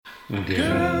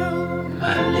Girl,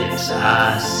 my lips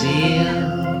are sealed.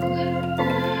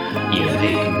 You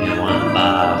make me want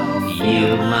barf.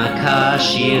 Yield my car,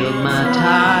 shield my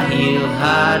tie, heel,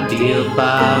 high deal,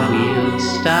 bar wheel,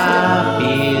 stop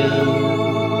you.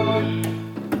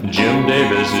 Jim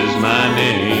Davis is my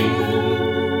name.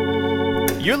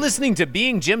 You're listening to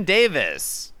Being Jim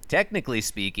Davis. Technically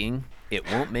speaking, it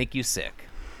won't make you sick.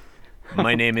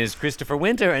 My name is Christopher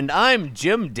Winter, and I'm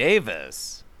Jim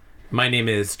Davis. My name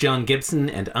is John Gibson,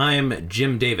 and I'm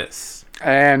Jim Davis.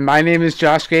 And my name is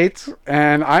Josh Gates,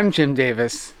 and I'm Jim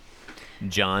Davis.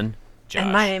 Josh.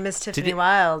 And my name is Tiffany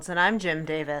Wilds, and I'm Jim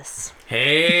Davis.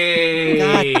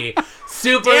 Hey!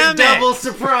 Super double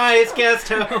surprise guest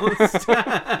host!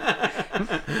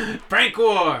 Prank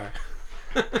War!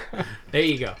 There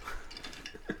you go.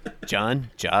 John,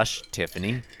 Josh,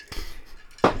 Tiffany.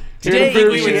 Today Today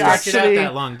we would stretch it out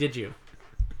that long, did you?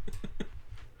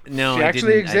 No, She I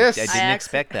actually didn't. exists. I didn't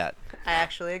expect that. I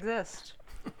actually exist.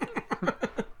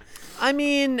 I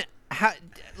mean,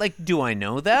 do I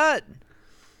know that?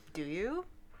 Do you?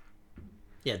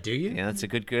 Yeah, do you? Yeah, that's a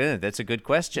good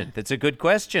question. That's a good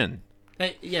question.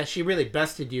 Hey, yeah, she really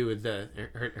bested you with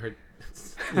her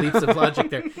leaps of logic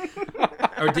there.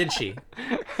 Or did she?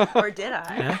 Or did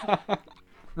I?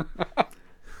 Yeah?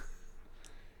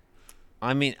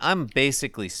 I mean, I'm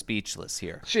basically speechless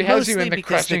here. She has you Mostly in the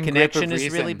because the crushing grip connection of is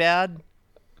really reason. bad.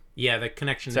 Yeah, the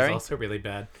connection Sorry? is also really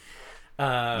bad.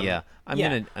 Yeah, I'm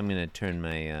yeah. gonna turn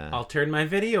my. I'll turn my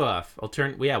video off. We'll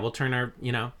turn our,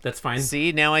 that's fine.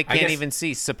 See, now I can't guess- even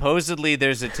see. Supposedly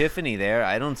there's a Tiffany there.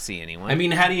 I don't see anyone. I mean,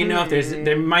 how do you know if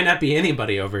there might not be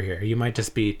anybody over here? You might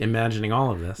just be imagining all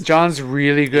of this. John's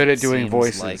really good at doing Seems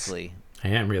voices. likely. I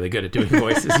am really good at doing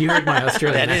voices. You heard my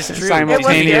Australian That is accent. true.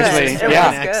 Simultaneously, It was good.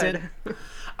 yeah. It was good.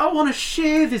 I want to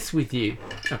share this with you.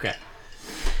 Okay.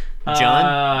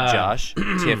 John, Josh,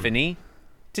 Tiffany.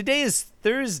 Today is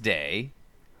Thursday,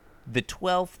 the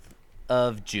 12th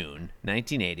of June,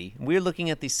 1980. We're looking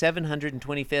at the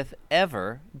 725th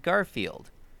ever Garfield.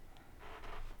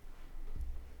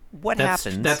 What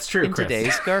happens that's true, in Chris.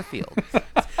 today's Garfield?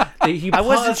 You I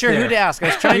wasn't paused sure who there. to ask. I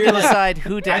was trying to You're like- decide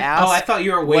who to ask. I thought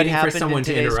you were what waiting for happened someone in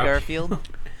to today's interrupt. Garfield.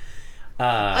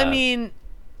 I mean,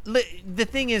 the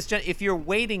thing is, John, if you're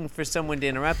waiting for someone to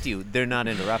interrupt you, they're not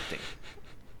interrupting.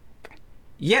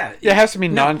 Yeah. It has to be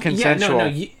No, non-consensual.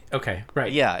 Yeah, no, okay,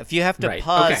 right. Yeah, if you have to Right,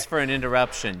 pause okay. for an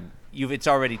interruption, it's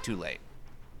already too late.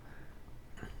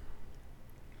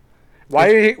 Why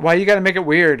you got to make it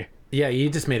weird? Yeah, you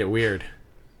just made it weird.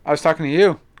 I was talking to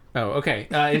you. Oh, okay.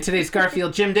 In today's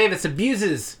Garfield, Jim Davis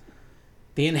abuses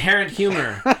the inherent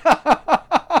humor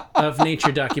of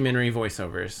nature documentary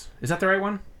voiceovers. Is that the right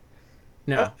one?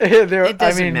 No. It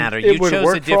doesn't matter. You would chose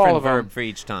work a for all different of them. verb for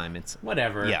each time. It's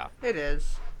Whatever. yeah. It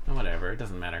is. Whatever. It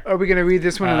doesn't matter. Are we going to read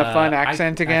this one in a fun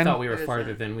accent again? I thought we were It is farther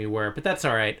fun. than we were, but that's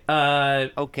all right.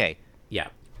 Okay. Yeah.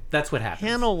 That's what happens.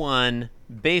 Panel 1,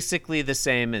 basically the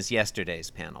same as yesterday's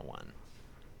panel 1.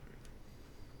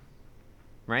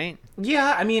 Right?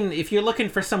 Yeah, I mean, if you're looking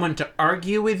for someone to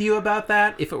argue with you about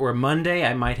that, if it were Monday,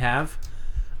 I might have.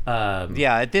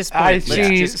 Yeah, at this point, I let's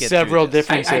see just get several through this.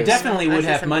 different- I definitely I would see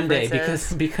have some Monday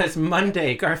differences. because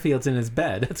Monday Garfield's in his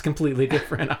bed. That's completely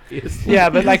different, obviously. Yeah,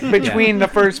 but like between the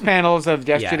first panels of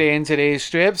yesterday and today's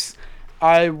strips,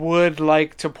 I would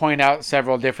like to point out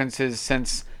several differences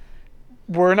since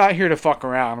we're not here to fuck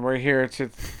around. We're here to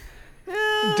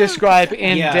describe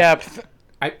in Yeah. depth.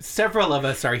 Several of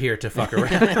us are here to fuck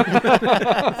around.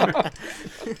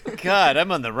 God,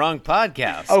 I'm on the wrong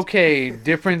podcast. Okay,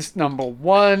 difference number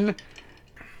 1.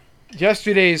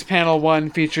 Yesterday's panel 1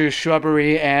 features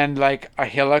shrubbery and like a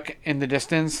hillock in the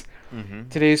distance.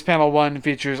 Today's panel 1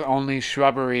 features only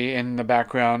shrubbery in the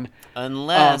background.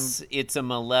 Unless it's a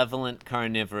malevolent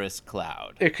carnivorous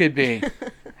cloud. It could be.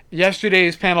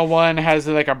 Yesterday's panel 1 has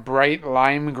like a bright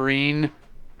lime green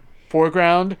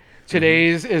foreground.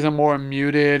 Today's is a more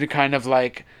muted kind of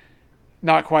like,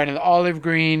 not quite an olive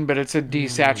green, but it's a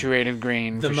desaturated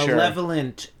green The for sure.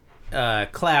 malevolent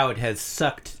cloud has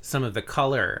sucked some of the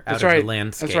color out That's of right. the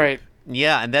landscape. That's right.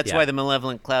 Yeah, and that's Yeah. why the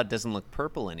malevolent cloud doesn't look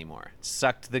purple anymore. It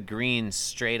sucked the green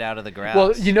straight out of the grass.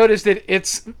 Well, you notice that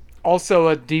it's also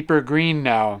a deeper green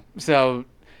now, so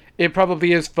it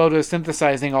probably is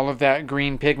photosynthesizing all of that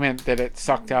green pigment that it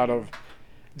sucked out of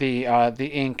the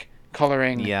ink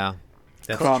coloring. yeah.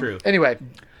 That's from. true. Anyway,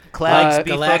 Clouds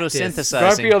be Galactus. photosynthesizing.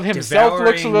 Garfield himself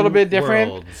looks a little bit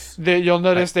different. Worlds. You'll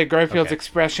notice that Garfield's okay.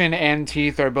 expression and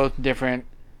teeth are both different.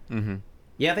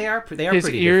 Yeah, they are. They are His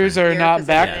pretty ears different. are not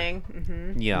back.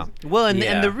 Yeah. Well, and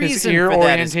Yeah. the His reason ear for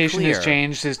that is orientation clear. has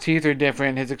changed. His teeth are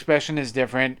different. His expression is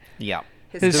different. Yeah.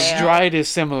 His veil. stride is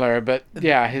similar, but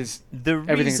yeah, his The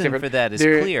everything's reason different. for that is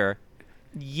There- clear.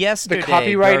 Yesterday, the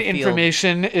copyright Garfield-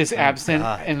 information is absent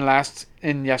God.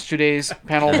 in yesterday's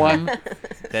panel one.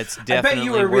 That's I definitely bet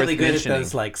you were really worth good mentioning. at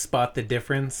those, like, spot the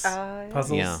difference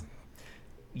puzzles. Yeah.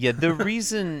 Yeah, the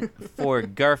reason for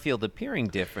Garfield appearing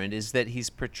different is that he's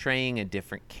portraying a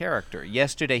different character.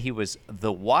 Yesterday he was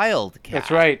the wild cat.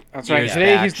 That's right. That's right. Ears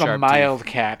Today back, he's the sharp mild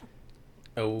cat,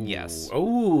 Oh, Yes.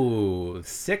 Oh,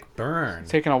 sick burn.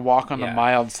 taking a walk on the Yeah.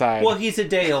 mild side. Well, he's a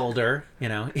day older, you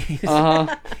know. He's,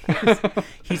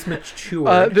 he's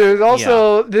mature. There's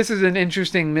also this is an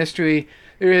interesting mystery.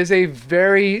 There is a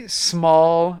very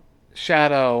small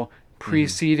shadow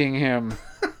preceding him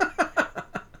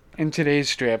in today's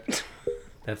strip,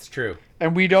 That's true.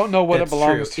 and we don't know what That's it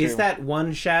belongs true. to. Is that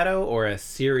one shadow or a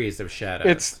series of shadows?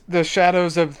 It's the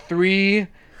shadows of 3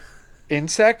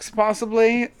 insects,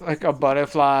 possibly, like a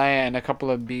butterfly and a couple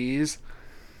of bees.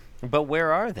 But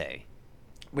where are they?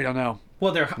 We don't know.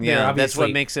 well, they're Yeah, obviously that's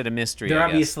what makes it a mystery. they're I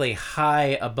guess. obviously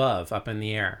high above, up in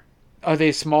the air. Are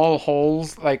they small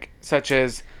holes, like such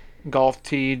as golf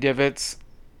tee divots?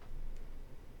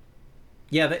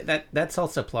 Yeah, that's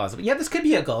also plausible. Yeah, this could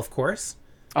be a golf course.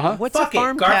 What's Fuck a it,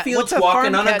 farm Garfield's cat? What's a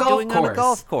walking farm on a cat golf doing on a course.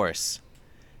 golf course?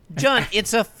 John,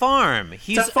 it's a farm.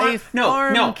 He's a farm-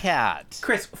 farm, no. cat.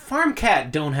 Chris, farm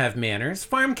cat don't have manners.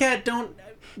 Farm cat don't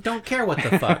care what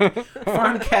the fuck.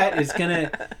 Farm cat is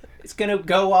gonna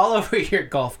go all over your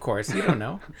golf course. You don't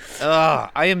know. Ugh,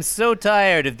 I am so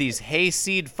tired of these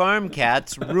hayseed farm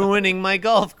cats ruining my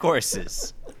golf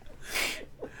courses.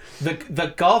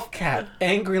 The golf cat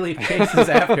angrily chases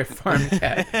after farm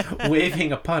cat,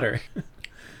 waving a putter.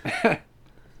 I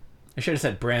should have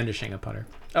said brandishing a putter.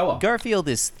 Oh well. Garfield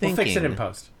is We'll thinking fix it in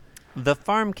post. the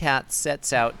farm cat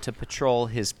sets out to patrol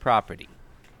his property.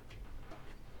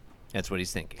 That's what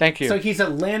he's thinking. Thank you. So he's a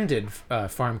landed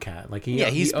farm cat. Like Yeah,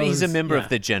 he's owns, a member yeah. of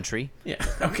the gentry. Yeah.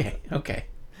 Okay.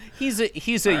 He's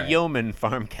a right. yeoman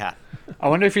farm cat. I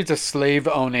wonder if he's a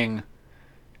slave-owning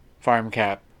farm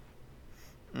cat.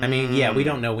 I mean, yeah, we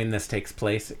don't know when this takes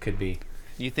place. It could be.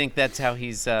 You think that's how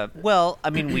he's? Well, I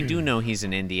mean, we do know he's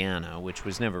in Indiana, which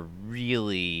was never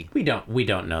really. We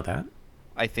don't know that.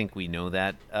 I think we know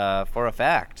that for a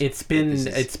fact. It's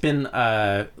been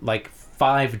like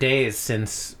 5 days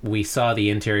since we saw the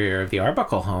interior of the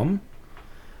Arbuckle home.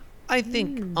 I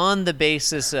think on the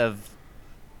basis of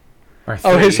Or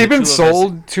Oh, has he three. been two of us-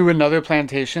 sold to another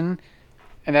plantation?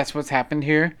 And that's what's happened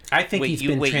here? I think Wait, he's you-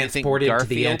 been wait, you think transported to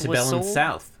the Garfield was antebellum sold?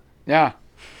 South. Yeah.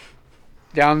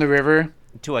 Down the river.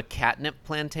 to a catnip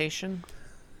plantation.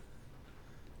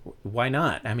 Why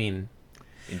not? I mean,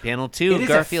 In panel It 2, is a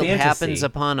Garfield fantasy. happens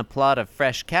upon a plot of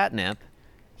fresh catnip.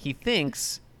 He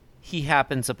thinks he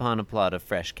happens upon a plot of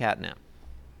fresh catnip.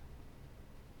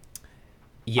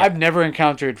 yeah. I've never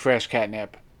encountered fresh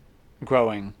catnip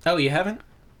growing. Oh, you haven't?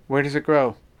 Where does it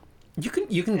grow? You can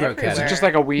grow Everywhere. catnip. Is it just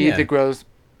like a weed Yeah. that grows?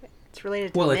 It's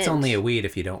related to Well, it's mint. only a weed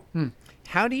if you don't.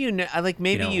 How do you know? Like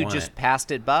maybe don't you want just it.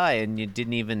 passed it by and you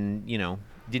didn't even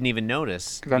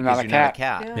notice 'Cause I'm not a you're cat.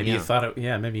 Yeah. Maybe you thought it.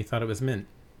 Yeah, maybe you thought it was mint.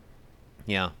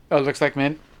 Yeah. Oh, it looks like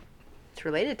mint. It's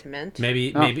related to mint.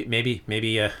 Maybe Oh. maybe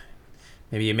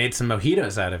you made some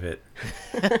mojitos out of it.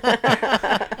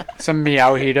 Some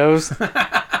meowhitos.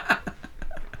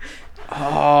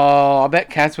 Oh, I bet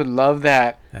cats would love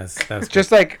that. That's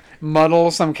Just like muddle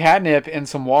some catnip in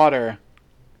some water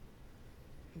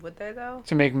Would they though?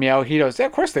 to make meowhitos. Yeah,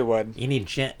 of course they would. you need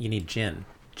gin. You need gin.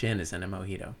 Gin is in a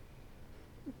mojito.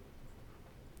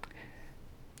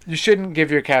 You shouldn't give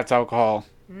your cats alcohol.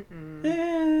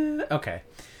 Okay.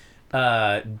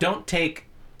 Don't take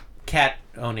cat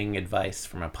owning advice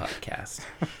from a podcast.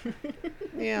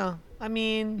 Yeah. I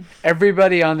mean,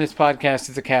 Everybody on this podcast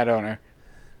is a cat owner.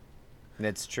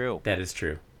 that's true. That is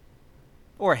true.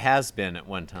 Or has been at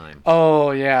one time.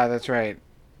 Oh, yeah, that's right.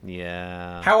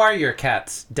 Yeah. How are your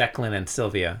cats, Declan and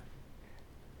Sylvia?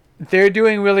 They're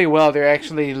doing really well. They're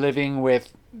actually living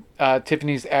with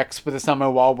Tiffany's ex for the summer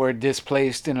while we're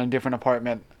displaced in a different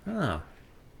apartment, Oh,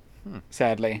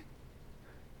 sadly.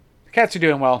 The cats are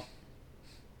doing well.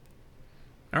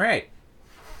 all right.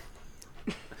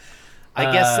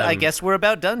 I guess we're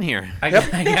about done here. I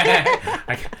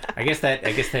guess that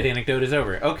anecdote is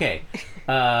over. Okay.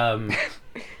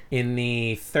 In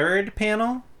the third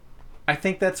panel, I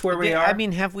think that's where we are. I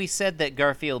mean, have we said that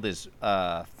Garfield is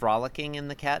frolicking in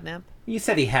the catnip? you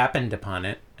said he happened upon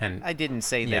it, and I didn't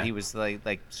say Yeah. that he was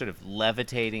like sort of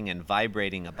levitating and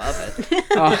vibrating above it.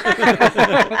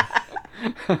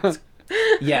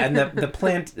 yeah, and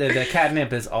the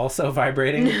catnip is also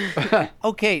vibrating.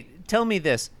 Okay, tell me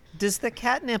this. Does the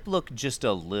catnip look just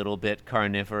a little bit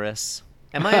carnivorous?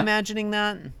 Am I imagining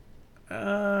that?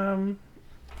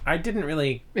 I didn't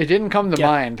really It didn't come to get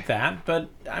mind. that, but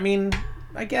I mean,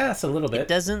 I guess a little bit.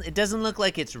 It doesn't look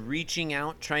like it's reaching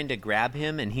out trying to grab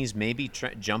him, and he's maybe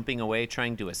jumping away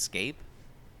trying to escape.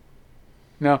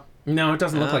 No. No, it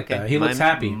doesn't look like Okay. that. He looks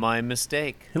happy. My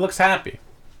mistake. He looks happy.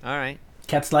 All right,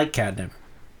 Cats like catnip.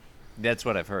 that's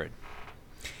what I've heard.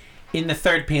 In the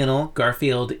third panel,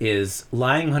 Garfield is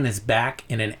lying on his back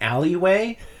in an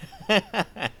alleyway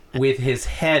with his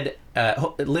head,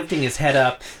 lifting his head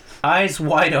up, eyes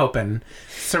wide open,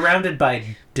 surrounded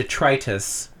by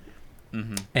detritus,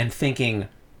 and thinking,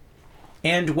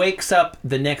 and wakes up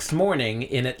the next morning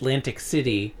in Atlantic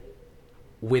City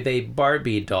with a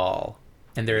Barbie doll.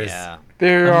 And there is, Yeah.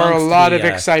 There are a Amongst lot the, of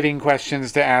exciting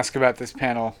questions to ask about this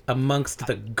panel. amongst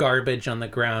the garbage on the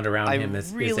ground around I him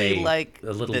is really like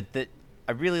a little... that.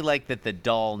 I really like that the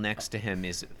doll next to him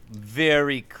is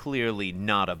very clearly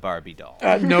not a Barbie doll.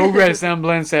 No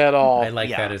resemblance at all. I like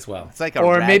Yeah. that as well. It's like a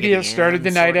Or maybe Raggedy it started the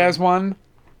Ann night sorta. as one.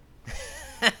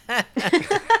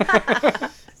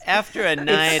 After a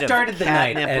night It started of the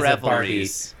night catnip as a Barbie,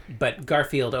 revelries. but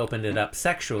Garfield opened it up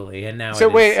sexually, and now So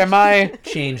it wait, is am I...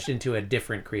 changed into a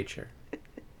different creature.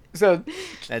 So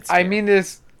That's I fair. mean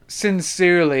this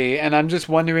sincerely, and I'm just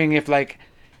wondering if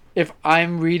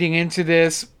I'm reading into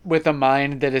this with a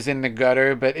mind that is in the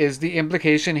gutter, but is the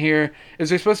implication here, is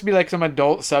there supposed to be like some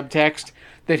adult subtext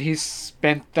that he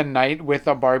spent the night with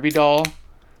a Barbie doll?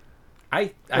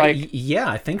 Yeah,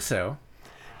 I think so.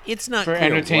 it's not for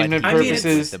clear entertainment what he did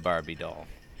purposes. with the Barbie doll.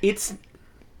 It's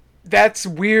That's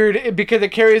weird because it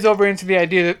carries over into the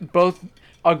idea that both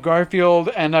a Garfield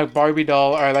and a Barbie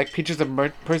doll are like pieces of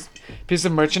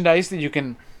merchandise that you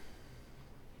can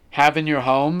have in your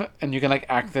home, and you can like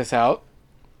act this out.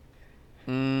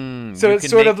 So you it's can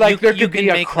sort make- of like you- there you could can be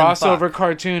a make them crossover fuck.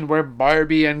 cartoon where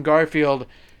Barbie and Garfield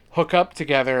hook up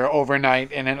together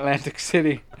overnight in Atlantic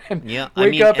City and Yeah, I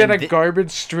wake mean, up in and a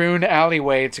garbage-strewn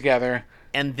alleyway together,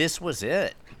 And this was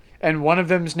it. and one of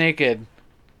them's naked.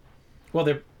 well,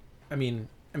 they're. I mean,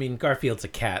 Garfield's a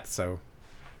cat, so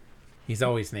he's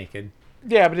always naked.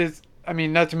 Yeah, but it's. I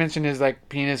mean, not to mention his like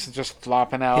penis is just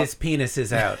flopping out. His penis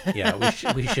is out. Yeah,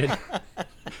 we should.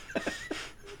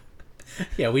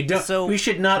 Yeah, we don't. So- we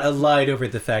should not elide over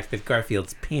the fact that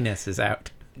Garfield's penis is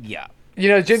out. Yeah. You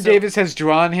know, Jim Davis has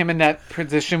drawn him in that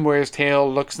position where his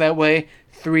tail looks that way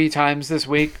 3 times this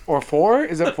week, or 4?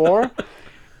 Is it 4?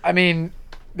 I mean,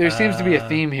 there seems to be a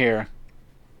theme here.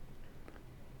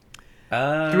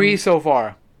 3 so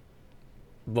far.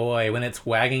 Boy, when it's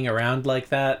wagging around like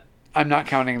that. I'm not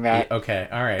counting that. Okay,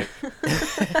 all right.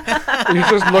 He's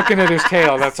just looking at his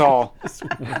tail. That's all.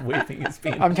 Waving his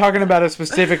penis. I'm talking about a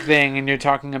specific thing, and you're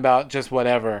talking about just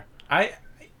whatever.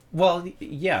 Well,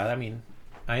 yeah. I mean,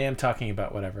 I am talking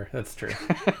about whatever. That's true.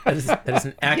 That is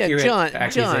an accurate John,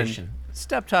 accusation.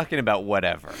 stop talking about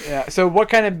whatever. Yeah. So, what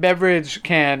kind of beverage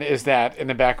can is that in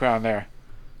the background there?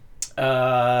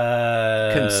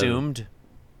 Consumed.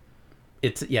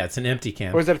 It's an empty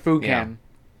can. Or is that a food Yeah. can?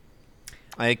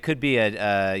 It could be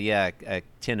a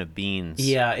tin of beans.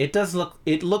 Yeah, it does look.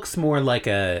 It looks more like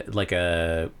a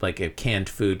canned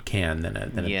food can than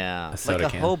a Yeah, soda like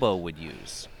a can. hobo would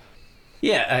use.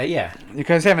 Yeah, yeah. You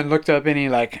guys haven't looked up any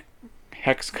like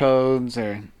hex codes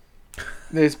or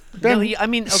there's been No, I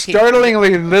mean, okay.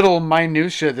 startlingly little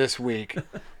minutia this week.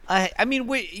 I mean,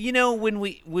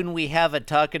 when we have a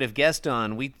talkative guest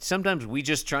on, we sometimes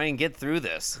just try and get through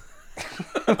this.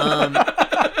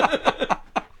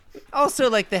 Also,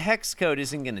 like the hex code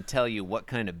isn't going to tell you what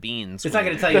kind of beans. It's not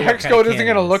going to tell The you. hex code isn't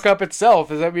going to look up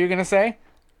itself. Is that what you're going to say?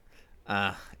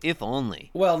 If only.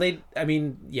 Well,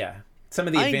 yeah. Some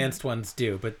of the I- advanced ones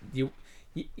do, but you're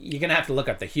going to have to look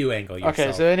up the hue angle yourself.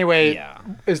 Okay, so anyway, Yeah.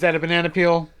 is that a banana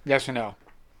peel? Yes or no?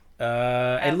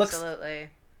 It looks. Absolutely.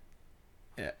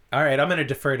 Yeah. All right, I'm going to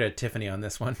defer to Tiffany on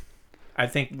this one. I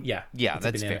think, yeah. Yeah, it's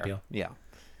a that's banana fair. peel. Yeah.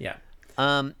 Yeah.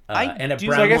 And a do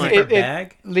brown So I guess one. want- paper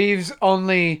bag? it leaves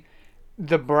only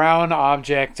the brown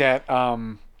object at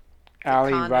alley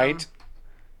condom. right,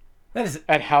 That is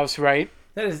at house right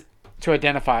to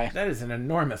identify. that is an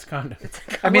enormous condom.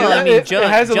 I mean, Well, I mean, it John-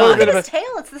 has a John- little bit Look of at a. his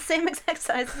tail. It's the same exact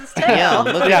size as his tail.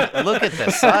 Yeah, look at the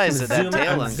size of that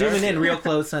tail I'm on zooming in Garfield. real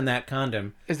close on that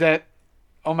condom. Is that?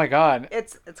 Oh my God!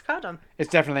 It's a condom. It's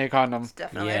definitely a condom. It's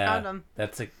definitely a Yeah, condom.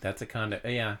 that's a condom.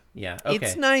 Yeah. Okay.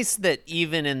 It's nice that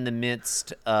even in the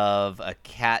midst of a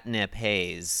catnip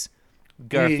haze,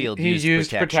 Garfield he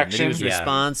used That he protection. was Yeah.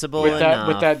 responsible With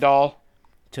enough that doll.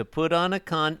 to put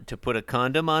a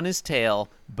condom on his tail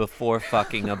before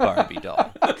fucking a Barbie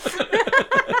doll.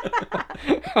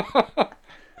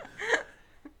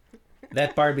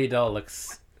 That Barbie doll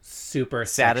looks super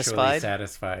Satisfied?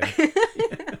 sexually satisfied.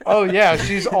 Oh yeah,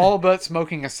 she's all but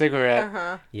smoking a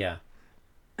cigarette. Yeah.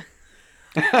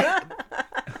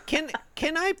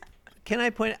 Can I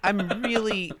point?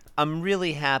 I'm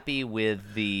really happy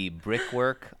with the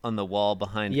brickwork on the wall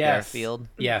behind Yes. Garfield.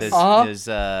 Yes.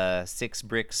 There's 6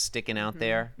 bricks sticking out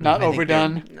there. Not I think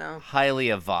overdone. they're Highly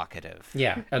evocative.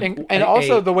 Yeah. And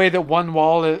also the way that one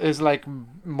wall is like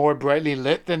more brightly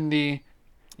lit than the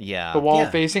Yeah. wall Yeah.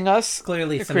 facing us.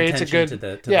 Clearly It some creates a attention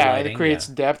good to the lighting. it creates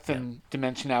Yeah. depth and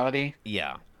dimensionality.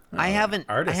 Yeah. I haven't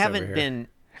artist over been.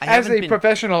 As a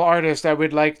professional artist, I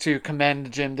would like to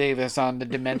commend Jim Davis on the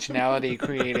dimensionality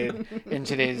created in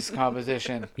today's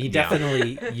composition. He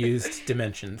definitely used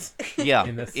dimensions. Yeah,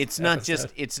 in this it's not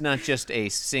episode. just a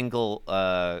single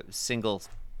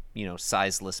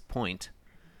sizeless point.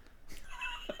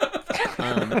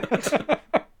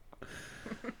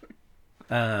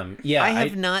 Yeah. I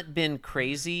have not been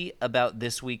crazy about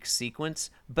this week's sequence,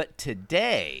 but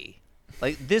today,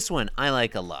 like this one, I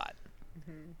like a lot.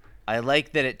 I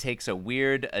like that it takes a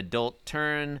weird adult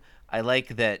turn. I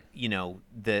like that,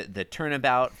 the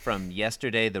turnabout from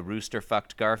yesterday, the rooster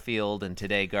fucked Garfield, and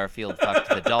today Garfield fucked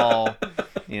the doll.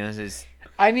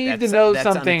 I need to know that's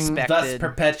something. unexpected.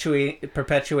 Thus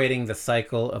perpetuating the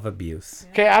cycle of abuse.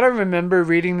 Okay, I don't remember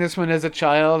reading this one as a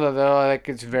child, although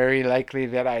it's very likely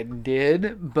that I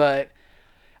did. But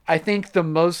I think the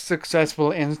most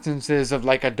successful instances of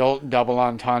adult double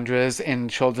entendres in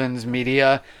children's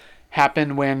media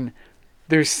happen when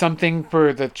there's something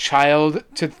for the child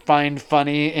to find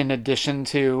funny in addition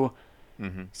to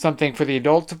something for the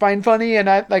adult to find funny. And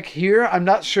I'm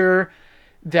not sure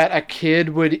that a kid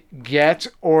would get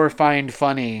or find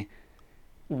funny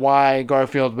why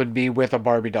Garfield would be with a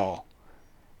Barbie doll.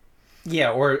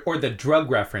 Yeah, or the drug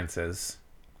references.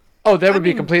 Oh, that would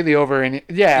be completely over. And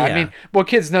Yeah. I mean,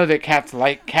 kids know that cats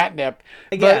like catnip,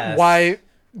 I but guess. why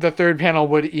the third panel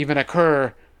would even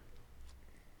occur?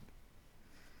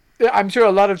 I'm sure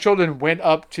a lot of children went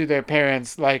up to their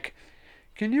parents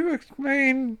can you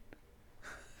explain?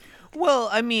 Well,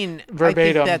 I mean,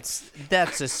 Verbatim. I think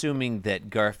that's assuming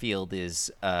that Garfield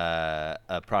is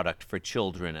a product for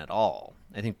children at all.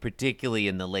 I think particularly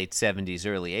in the late 70s,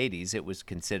 early 80s, it was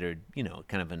considered,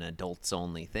 kind of an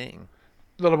adults-only thing.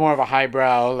 A little more of a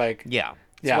highbrow, Yeah.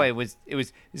 That's Yeah. why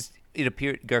it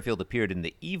appeared Garfield appeared in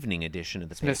the evening edition of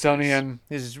the papers. Smithsonian.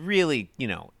 This is really,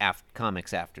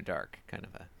 comics after dark kind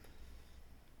of a.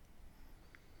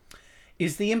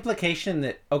 Is the implication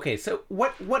that so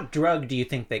what drug do you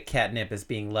think that catnip is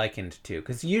being likened to?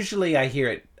 Because usually I hear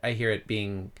it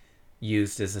being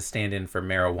used as a stand-in for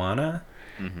marijuana.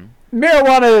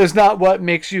 Marijuana is not what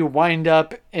makes you wind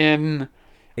up in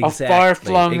a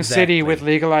far-flung city with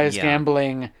legalized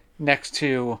gambling next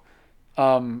to,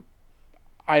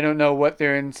 I don't know what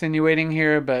they're insinuating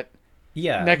here, but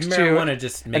next marijuana to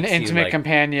just an makes intimate you,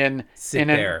 companion sit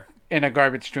there in a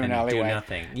garbage-strewn and alleyway. do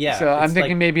nothing. Yeah, So I'm it's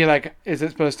thinking maybe is it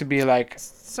supposed to be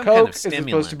Some Coke? kind of Is it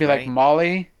supposed to stimulant, be right?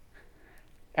 Molly?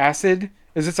 Acid?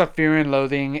 Is this a Fear and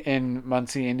Loathing in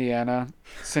Muncie, Indiana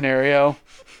scenario?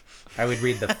 I would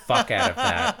read the fuck out of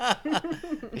that.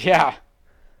 Yeah.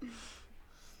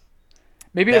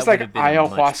 Maybe That it's would have been a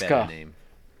much better ayahuasca.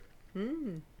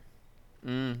 name.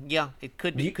 Yeah, it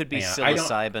could be. Could be Yeah,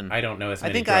 psilocybin. I don't know as I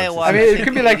many think drugs as ayahuasca- I mean, it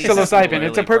could be like This is psilocybin.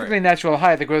 It's a really perfectly natural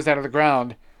high that grows out of the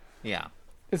ground. Yeah.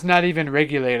 It's not even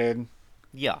regulated.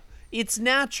 Yeah. It's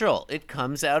natural. It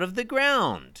comes out of the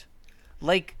ground.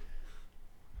 Like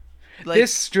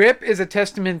This strip is a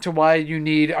testament to why you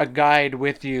need a guide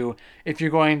with you if you're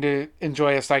going to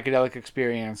enjoy a psychedelic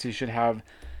experience. You should have,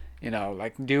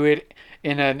 do it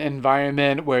in an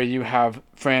environment where you have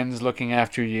friends looking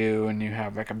after you and you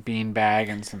have a bean bag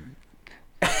and some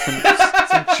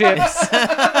chips.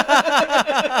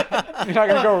 You're not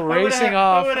going to go racing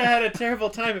off. I would have had a terrible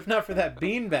time if not for that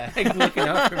beanbag looking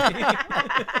out for me.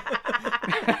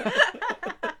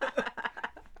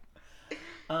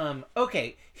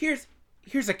 Okay, here's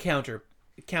a counter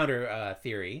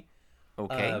theory.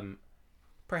 okay.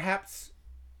 Perhaps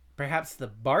the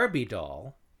Barbie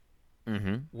doll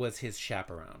was his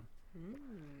chaperone.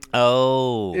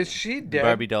 Oh. Is she The dead?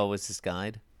 Barbie doll was his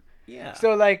guide. Yeah.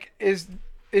 So,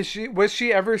 was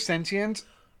she ever sentient?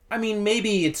 I mean,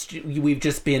 maybe we've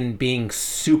just been being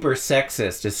super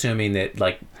sexist, assuming that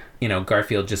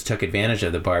Garfield just took advantage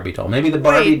of the Barbie doll. Maybe the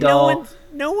Barbie doll.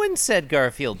 No one said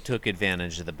Garfield took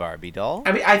advantage of the Barbie doll.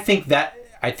 I mean, I think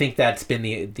that's been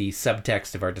the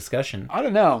subtext of our discussion. I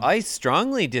don't know. I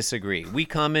strongly disagree. We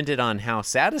commented on how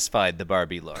satisfied the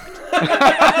Barbie looked.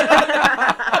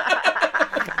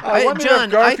 I wonder if John,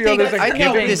 Garfield is a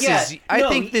giving- I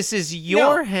think this is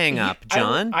your hang up,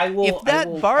 John. If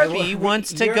that Barbie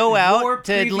wants to go out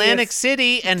to Atlantic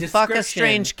City and fuck a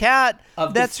strange cat,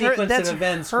 that's her. That's of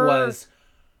events her.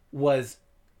 was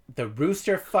the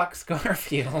rooster fucks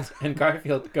Garfield, and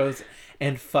Garfield goes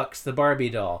and fucks the Barbie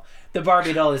doll. The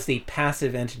Barbie doll is the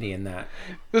passive entity in that.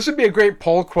 This would be a great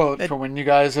poll quote for when you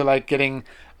guys are like getting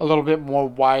a little bit more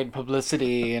wide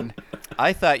publicity. And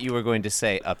I thought you were going to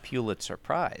say a Pulitzer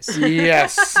Prize.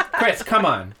 yes, Chris, come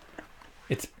on.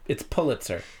 It's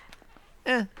Pulitzer.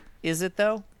 Is it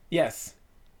though? Yes.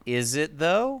 Is it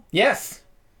though? Yes.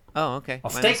 Oh, okay. I'll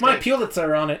stake my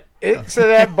Pulitzer on it. so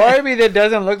that Barbie that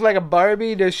doesn't look like a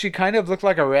Barbie, does she kind of look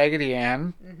like a Raggedy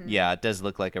Ann? Yeah, it does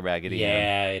look like a Raggedy Ann.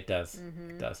 Yeah, it does.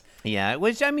 It does. Yeah,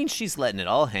 which I mean, she's letting it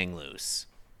all hang loose.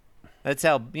 That's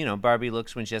how Barbie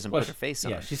looks when she hasn't put her face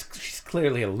on. Yeah, she's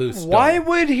clearly a loose Why doll.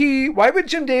 would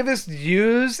Jim Davis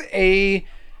use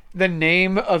the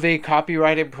name of a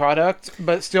copyrighted product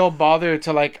but still bother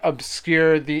to like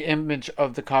obscure the image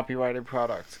of the copyrighted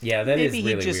product? Yeah, that is Maybe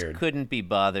really he just weird. couldn't be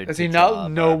bothered. Does to he draw not a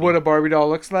know Barbie. what a Barbie doll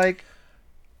looks like?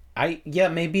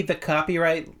 Maybe the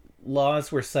copyright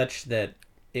laws were such that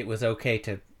it was okay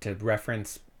to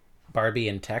reference Barbie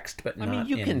in text, but I not mean,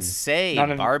 you in, can say not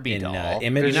in- Barbie in, doll.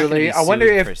 image. You're not gonna be Visually, I wonder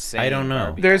sued if- for saying I don't know.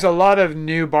 Barbie There's a doll. lot of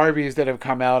new Barbies that have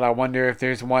come out. I wonder if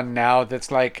there's one now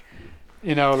that's like,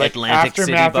 like Atlantic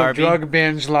City aftermath of Barbie? drug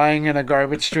binge lying in a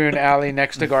garbage-strewn alley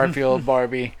next to Garfield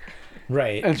Barbie,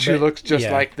 Right. and she but- looks just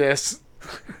yeah. like this.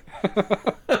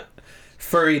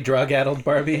 furry drug-addled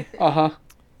Barbie. Yeah.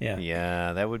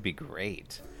 Yeah, that would be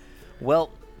great.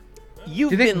 Well, you've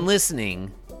Do you think- been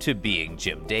listening to Being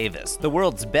Jim Davis, the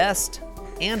world's best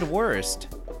and worst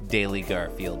daily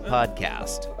Garfield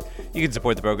podcast. You can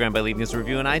support the program by leaving us a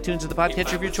review on iTunes or the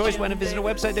podcatcher of your choice. Why not visit our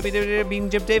website,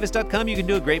 www.beingjimdavis.com. You can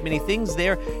do a great many things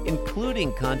there,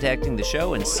 including contacting the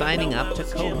show and signing up to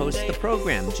co-host the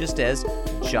program, just as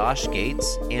Josh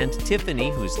Gates and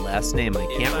Tiffany, whose last name I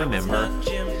can't remember,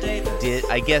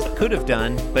 could have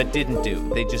done, but didn't do.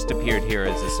 They just appeared here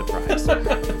as a surprise.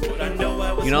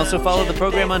 You can also follow the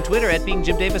program on Twitter at Being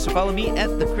Jim Davis, or follow me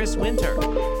at the Chris Winter.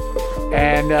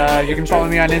 And you can follow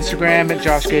me on Instagram at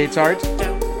Josh Gates Art.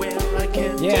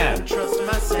 Yeah.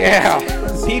 Yeah.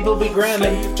 People be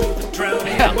gramming.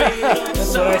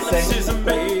 That's what I say.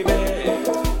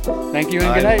 Thank you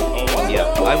and good night. Yeah,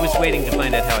 I was waiting to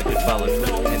find out how I could follow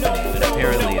Tiffany, but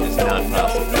apparently it is not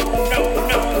possible.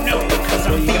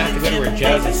 Well, you're gonna have to go to her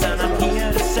jazzercise.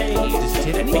 Does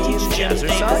Tiffany teach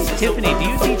jazzercise? Tiffany, do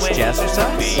you teach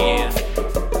jazzercise?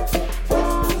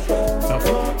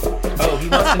 Oh, he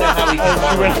wants to know how he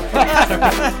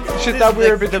can. She thought we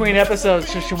were between episodes,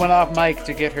 so she went off mic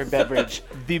to get her beverage.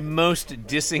 The most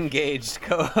disengaged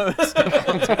co-host.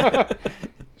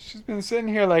 She's been sitting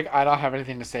here like, I don't have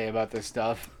anything to say about this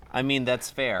stuff. I mean, that's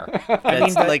fair.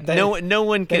 That's like that- no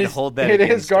one can is- hold that it is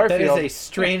against her. That is Garfield. a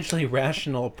strangely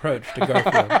rational approach to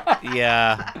Garfield.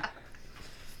 Yeah.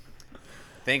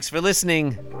 Thanks for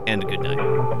listening, and good night.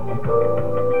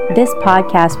 This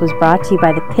podcast was brought to you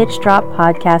by the Pitch Drop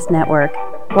Podcast Network.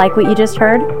 Like what you just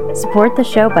heard? Support the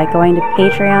show by going to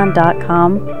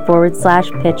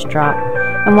patreon.com/pitchdrop.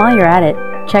 And while you're at it,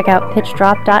 check out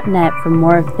pitchdrop.net for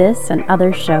more of this and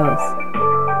other shows.